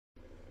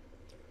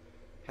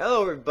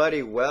Hello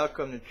everybody,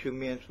 welcome to 2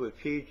 Minutes with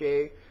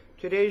PJ.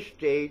 Today's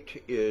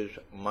date is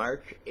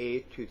March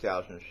 8th,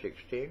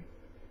 2016.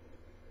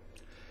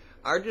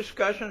 Our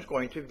discussion is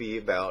going to be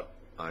about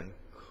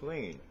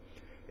unclean.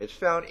 It's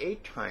found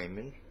 8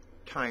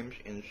 times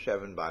in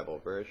 7 Bible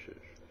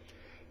verses.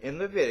 In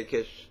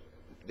Leviticus,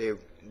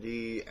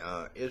 the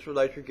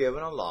Israelites were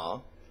given a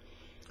law.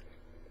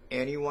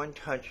 Anyone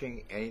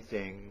touching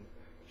anything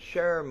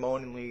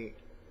ceremonially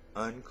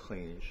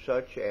unclean,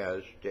 such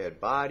as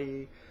dead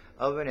body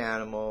of an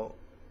animal,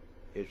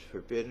 is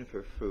forbidden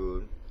for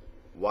food,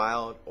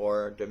 wild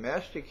or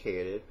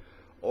domesticated,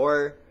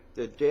 or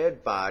the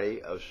dead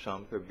body of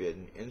some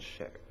forbidden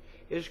insect,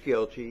 is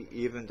guilty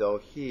even though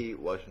he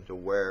wasn't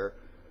aware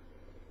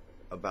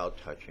about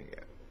touching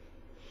it.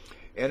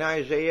 In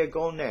Isaiah,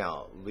 go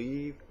now,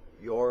 leave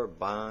your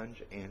bonds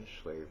and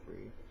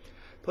slavery.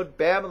 Put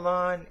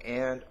Babylon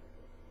and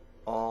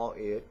all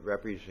it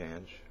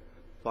represents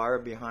far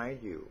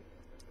behind you.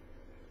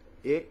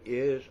 It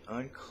is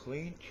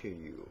unclean to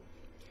you.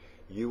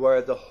 You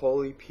are the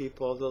holy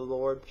people of the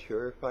Lord.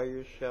 Purify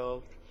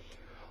yourselves,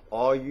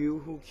 all you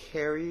who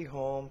carry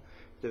home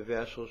the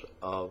vessels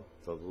of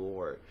the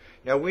Lord.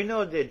 Now we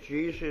know that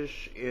Jesus,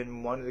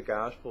 in one of the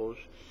Gospels,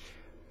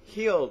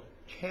 healed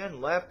 10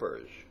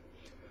 lepers,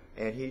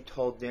 and he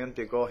told them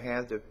to go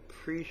have the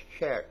priest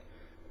check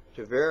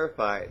to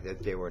verify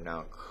that they were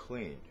now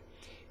clean.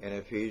 In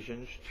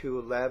Ephesians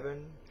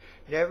 2:11,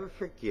 never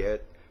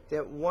forget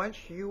that once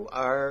you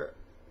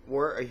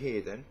were a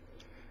heathen,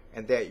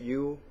 and that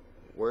you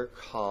were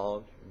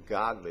called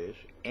godless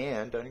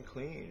and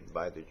unclean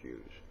by the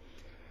Jews.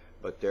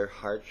 But their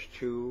hearts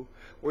too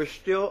were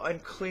still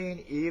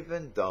unclean,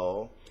 even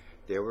though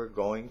they were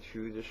going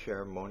through the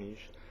ceremonies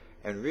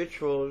and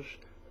rituals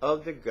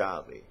of the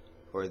godly,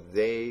 for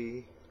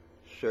they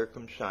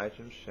circumcised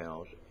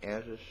themselves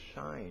as a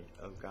sign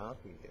of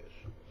godliness.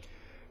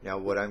 Now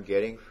what I'm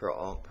getting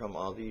from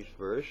all these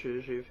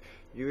verses, if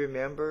you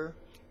remember,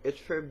 it's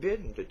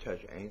forbidden to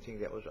touch anything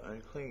that was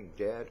unclean,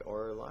 dead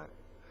or alive,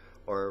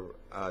 or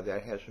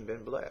that hasn't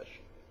been blessed,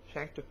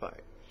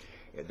 sanctified.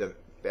 The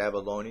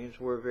Babylonians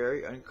were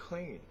very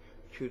unclean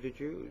to the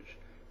Jews.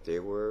 They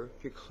were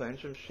to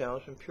cleanse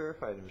themselves and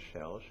purify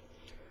themselves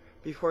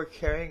before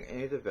carrying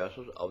any of the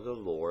vessels of the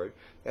Lord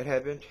that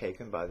had been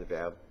taken by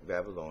the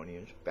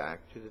Babylonians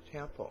back to the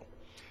temple.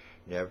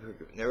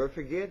 Never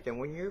forget that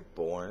when you're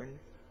born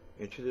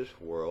into this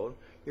world,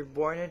 you're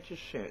born into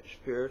sin,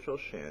 spiritual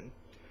sin,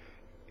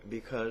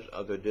 because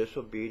of the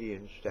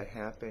disobedience that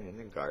happened in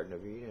the Garden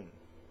of Eden.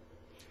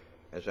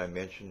 As I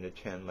mentioned, the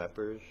 10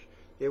 lepers,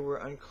 they were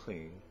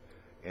unclean,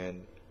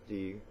 and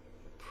the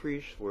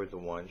priests were the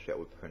ones that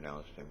would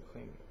pronounce them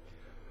clean.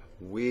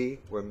 We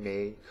were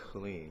made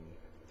clean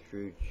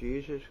through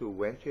Jesus, who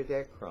went to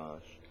that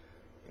cross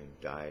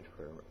and died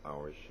for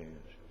our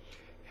sins.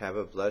 Have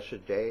a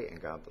blessed day, and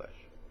God bless.